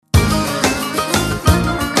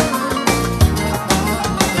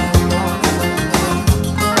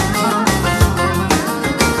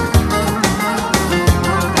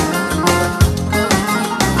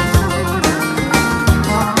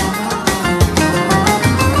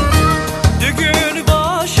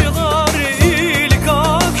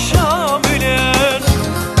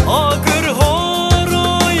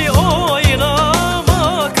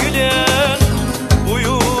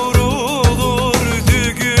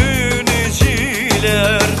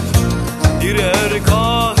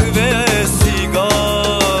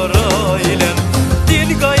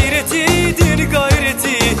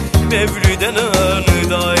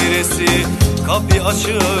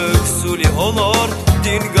açık suli olur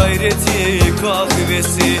din gayreti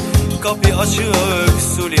kahvesi. Kapı açık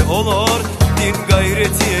suli olur din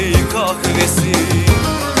gayreti kahvesi.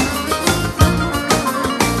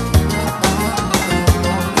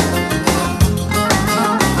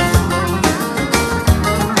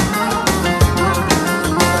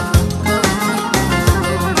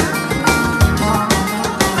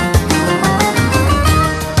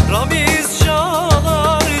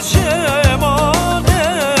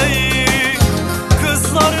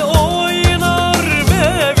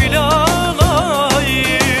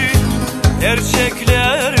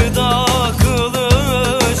 Erkekler da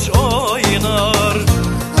kılıç oynar,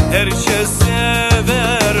 herkes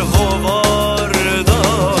sever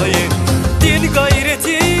hovardayı. Din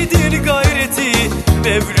gayreti,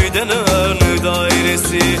 Mevlüd'ün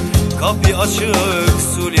dairesi. Kapı açık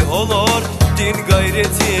suli olur, din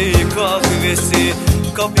gayreti kahvesi.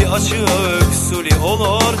 Kapı açık suli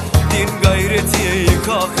olur, din gayreti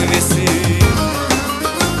kahvesi.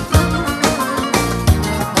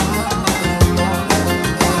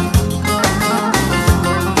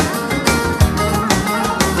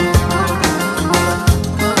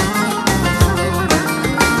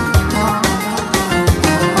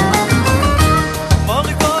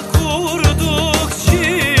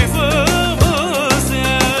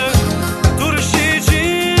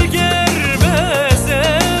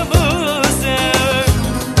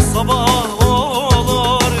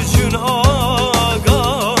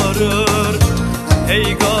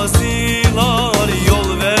 Ey gaziler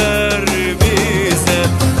yol ver bize.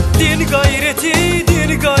 Din gayreti,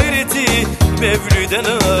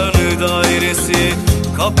 Mevlüd'ün dairesi.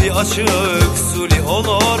 Kapı açık suli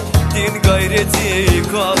olur, din gayreti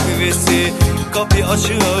kahvesi. Kapı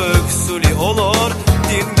açık suli olur,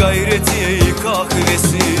 din gayreti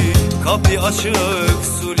kahvesi. Kapı açık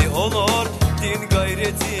suli olur, din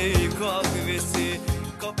gayreti kahvesi.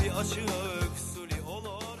 Kapı açık